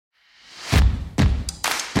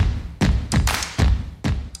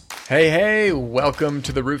Hey, welcome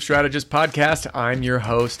to the Roof Strategist Podcast. I'm your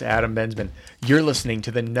host, Adam Bensman. You're listening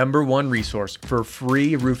to the #1 resource for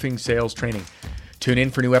free roofing sales training. Tune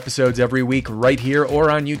in for new episodes every week right here or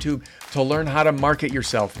on YouTube to learn how to market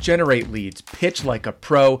yourself, generate leads, pitch like a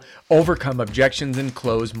pro, overcome objections, and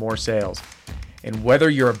close more sales. And whether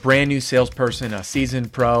you're a brand new salesperson, a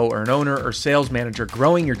seasoned pro, or an owner or sales manager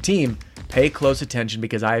growing your team, pay close attention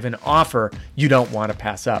because I have an offer you don't want to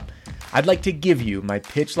pass up. I'd like to give you my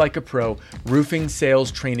Pitch Like a Pro roofing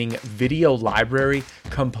sales training video library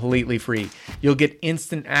completely free. You'll get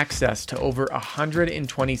instant access to over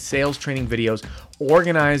 120 sales training videos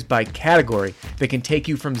organized by category that can take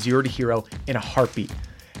you from zero to hero in a heartbeat.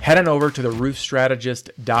 Head on over to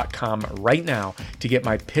theroofstrategist.com right now to get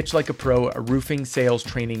my Pitch Like a Pro roofing sales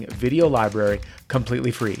training video library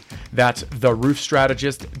completely free. That's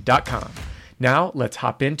theroofstrategist.com. Now let's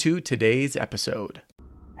hop into today's episode.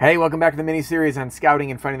 Hey, welcome back to the mini-series on scouting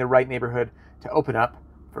and finding the right neighborhood to open up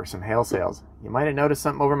for some hail sales. You might have noticed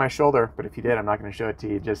something over my shoulder, but if you did, I'm not going to show it to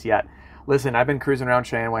you just yet. Listen, I've been cruising around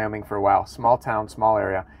Cheyenne, Wyoming for a while. Small town, small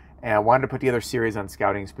area. And I wanted to put together a series on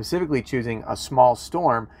scouting, specifically choosing a small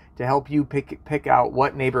storm to help you pick out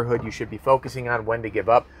what neighborhood you should be focusing on, when to give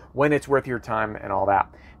up, when it's worth your time, and all that.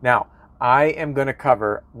 Now, I am going to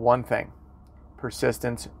cover one thing.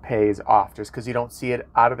 Persistence pays off. Just because you don't see it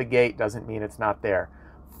out of the gate doesn't mean it's not there.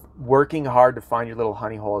 Working hard to find your little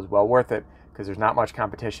honey hole is well worth it because there's not much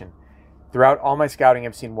competition. Throughout all my scouting,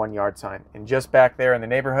 I've seen one yard sign. And just back there in the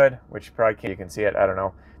neighborhood, which you can see it, I don't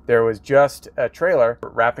know, there was just a trailer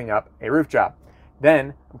wrapping up a roof job.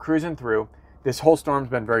 Then I'm cruising through. This whole storm's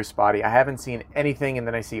been very spotty. I haven't seen anything, and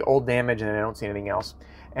then I see old damage, and then I don't see anything else.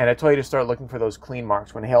 And I told you to start looking for those clean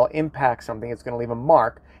marks. When hail impacts something, it's going to leave a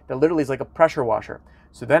mark that literally is like a pressure washer.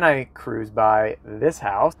 So then I cruise by this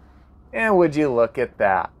house, and would you look at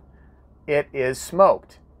that? It is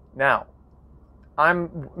smoked. Now,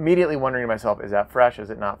 I'm immediately wondering to myself, is that fresh?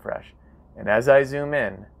 Is it not fresh? And as I zoom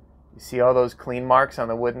in, you see all those clean marks on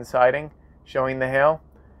the wooden siding showing the hail?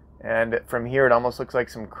 And from here, it almost looks like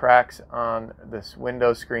some cracks on this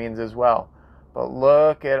window screens as well. But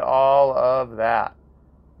look at all of that.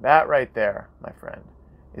 That right there, my friend,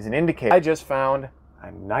 is an indicator. I just found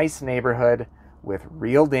a nice neighborhood with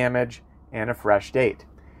real damage and a fresh date.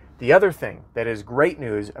 The other thing that is great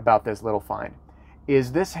news about this little find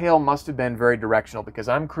is this hail must have been very directional because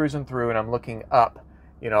I'm cruising through and I'm looking up,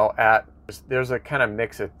 there's a kind of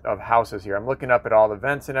mix of houses here. I'm looking up at all the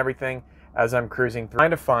vents and everything as I'm cruising through,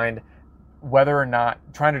 trying to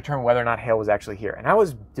determine whether or not hail was actually here. And I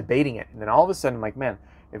was debating it. And then all of a sudden, I'm like, man,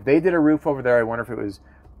 if they did a roof over there, I wonder if it was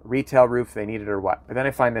a retail roof they needed or what. But then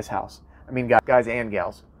I find this house. I mean, guys and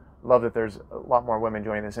gals, love that there's a lot more women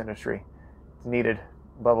joining this industry. It's needed.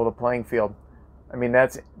 Level the playing field. I mean,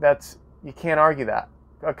 that's you can't argue that.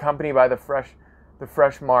 Accompanied by the fresh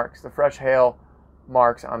marks, the fresh hail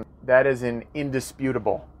marks on that is an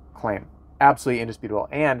indisputable claim. Absolutely indisputable.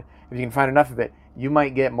 And if you can find enough of it, you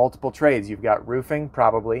might get multiple trades. You've got roofing,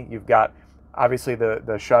 probably. You've got obviously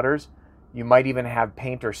the shutters. You might even have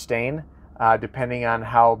paint or stain, depending on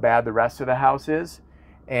how bad the rest of the house is.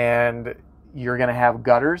 And you're going to have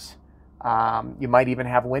gutters. You might even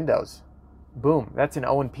have windows. Boom, that's an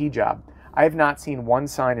O&P job. I have not seen one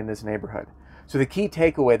sign in this neighborhood. So the key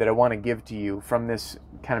takeaway that I want to give to you from this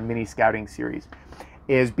kind of mini scouting series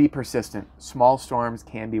is be persistent. Small storms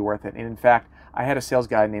can be worth it. And in fact, I had a sales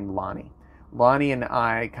guy named Lonnie. Lonnie and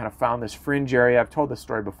I kind of found this fringe area. I've told this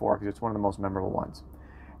story before because it's one of the most memorable ones.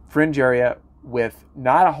 Fringe area with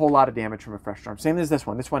not a whole lot of damage from a fresh storm. Same as this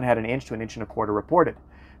one. This one had 1 inch to 1.25 inches reported.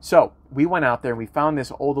 So we went out there and we found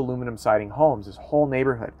this old aluminum siding homes, this whole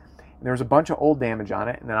neighborhood. And there was a bunch of old damage on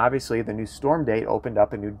it, and then obviously the new storm date opened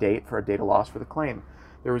up a new date for a data loss for the claim.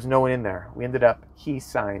 There was no one in there. He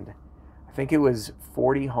signed, I think it was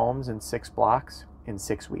 40 homes in 6 blocks in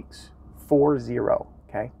 6 weeks. 4-0,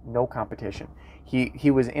 okay? No competition. He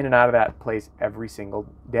was in and out of that place every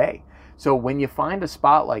single day. So when you find a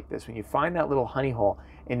spot like this, when you find that little honey hole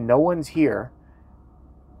and no one's here,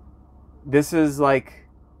 this is like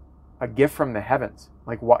a gift from the heavens.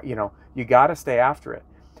 Like what, you got to stay after it.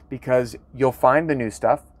 Because you'll find the new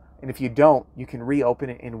stuff, and if you don't, you can reopen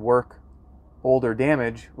it and work older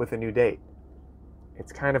damage with a new date.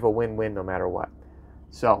 It's kind of a win-win no matter what.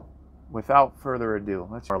 So, without further ado,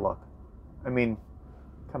 let's have a look. I mean,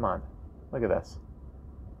 come on, look at this.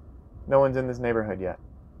 No one's in this neighborhood yet.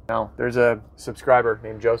 Now, there's a subscriber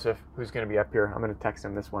named Joseph who's going to be up here. I'm going to text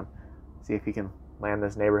him this one, see if he can land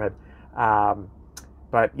this neighborhood.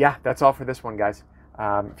 But yeah, that's all for this one, guys.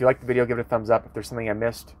 If you like the video, give it a thumbs up. If there's something I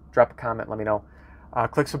missed, drop a comment, let me know.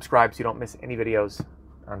 Click subscribe so you don't miss any videos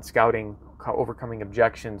on scouting, overcoming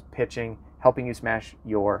objections, pitching, helping you smash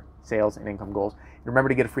your sales and income goals. And remember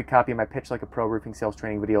to get a free copy of my Pitch Like a Pro Roofing Sales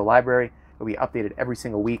Training video library. It'll be updated every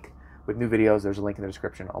single week with new videos. There's a link in the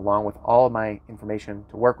description, along with all of my information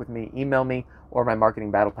to work with me. Email me, or my marketing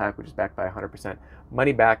battle pack, which is backed by 100%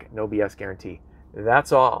 money back, no BS guarantee.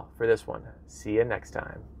 That's all for this one. See you next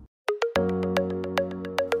time.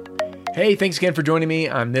 Hey, thanks again for joining me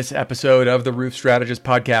on this episode of the Roof Strategist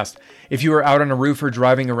Podcast. If you are out on a roof or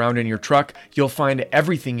driving around in your truck, you'll find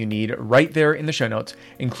everything you need right there in the show notes,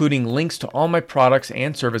 including links to all my products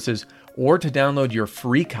and services, or to download your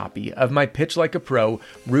free copy of my Pitch Like a Pro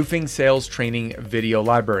Roofing Sales Training video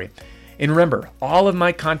library. And remember, all of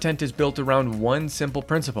my content is built around one simple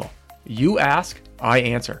principle. You ask, I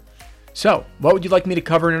answer. So, what would you like me to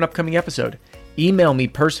cover in an upcoming episode? Email me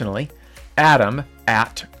personally,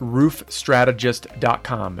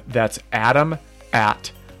 adam@roofstrategist.com. That's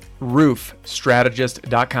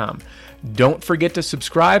adam@roofstrategist.com. Don't forget to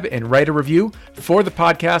subscribe and write a review for the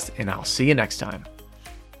podcast, and I'll see you next time.